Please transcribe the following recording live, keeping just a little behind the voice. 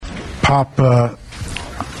Pop,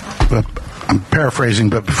 I'm paraphrasing,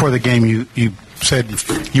 but before the game you said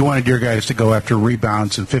you wanted your guys to go after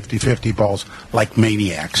rebounds and 50-50 balls like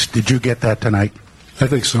maniacs. Did you get that tonight? I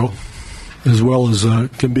think so, as well as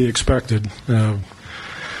can be expected. They're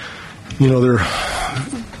a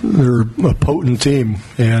potent team,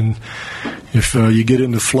 and if you get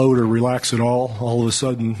into float or relax at all of a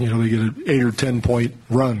sudden, they get an 8 or 10 point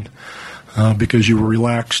run because you were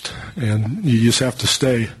relaxed, and you just have to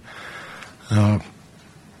stay.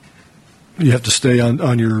 You have to stay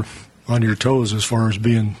on your toes as far as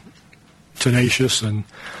being tenacious and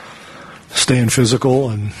staying physical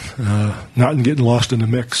and not getting lost in the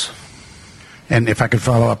mix. And if I could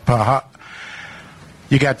follow up,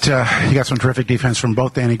 you got some terrific defense from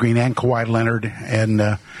both Danny Green and Kawhi Leonard,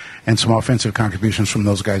 and some offensive contributions from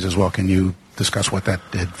those guys as well. Can you discuss what that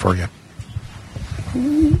did for you?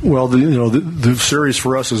 Well, the series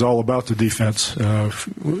for us is all about the defense,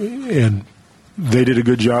 and they did a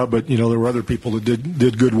good job. But there were other people that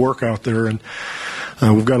did good work out there, and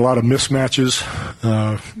we've got a lot of mismatches,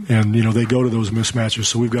 and they go to those mismatches.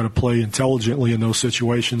 So we've got to play intelligently in those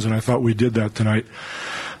situations, and I thought we did that tonight.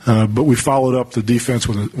 But we followed up the defense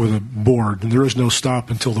with a board, and there is no stop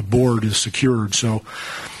until the board is secured. So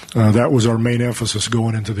that was our main emphasis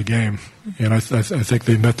going into the game, and I think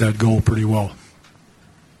they met that goal pretty well.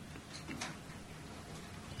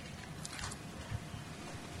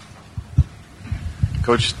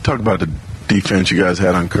 Coach, talk about the defense you guys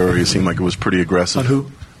had on Curry. It seemed like it was pretty aggressive. On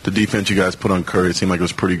who? The defense you guys put on Curry, it seemed like it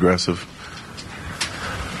was pretty aggressive.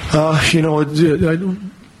 No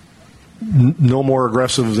more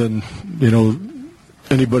aggressive than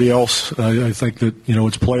anybody else. I think that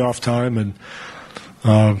it's playoff time, and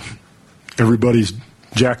everybody's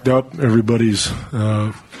jacked up. Everybody's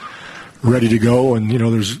ready to go, and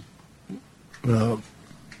there's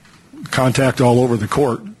contact all over the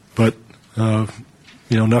court, but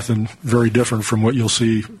nothing very different from what you'll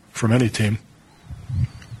see from any team.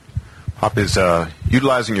 Pop, is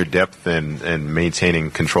utilizing your depth and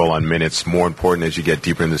maintaining control on minutes more important as you get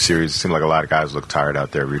deeper in the series? It seems like a lot of guys look tired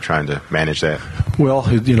out there. We're trying to manage that. Well,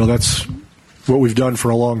 that's what we've done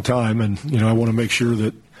for a long time, and I want to make sure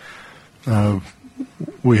that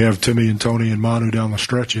we have Timmy and Tony and Manu down the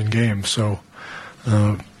stretch in games. So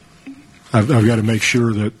I've got to make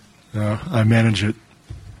sure that I manage it.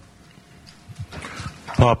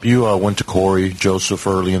 Pop, you went to Corey Joseph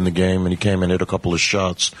early in the game, and he came and hit a couple of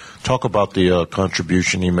shots. Talk about the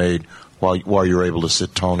contribution he made while you were able to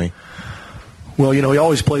sit Tony. Well, he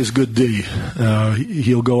always plays good D.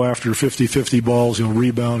 He'll go after 50-50 balls. He'll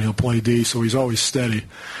rebound. He'll play D, so he's always steady.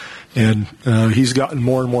 And he's gotten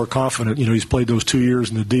more and more confident. He's played those 2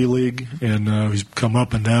 years in the D League, and he's come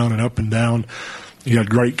up and down and up and down. He got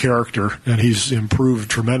great character, and he's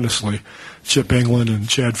improved tremendously. Chip England and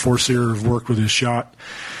Chad Forcier have worked with his shot.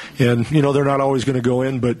 And, they're not always going to go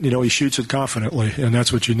in, but, he shoots it confidently, and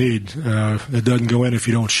that's what you need. It doesn't go in if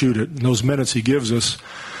you don't shoot it. And those minutes he gives us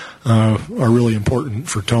are really important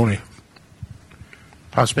for Tony.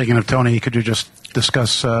 Speaking of Tony, could you just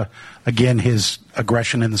discuss again his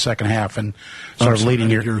aggression in the second half and sort of leading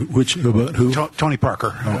your about who? Tony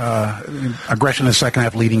Parker. Aggression in the second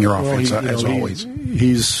half, leading your offense as always.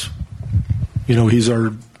 He's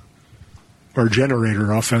our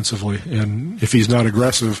generator offensively, and if he's not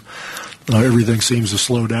aggressive, everything seems to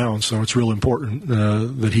slow down. So it's real important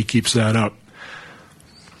that he keeps that up.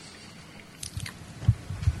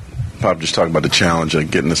 Pop, just talk about the challenge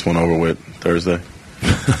of getting this one over with Thursday.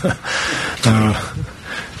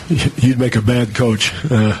 You'd make a bad coach.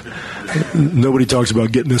 Nobody talks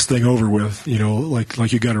about getting this thing over with,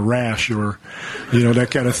 like you got a rash or,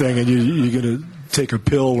 that kind of thing, and you're going to take a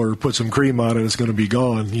pill or put some cream on it, it's going to be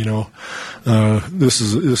gone. This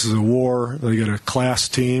is a war. They got a class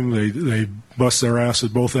team. They bust their ass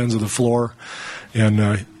at both ends of the floor,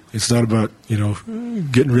 and it's not about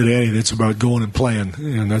getting rid of anything. It's about going and playing,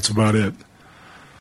 and that's about it.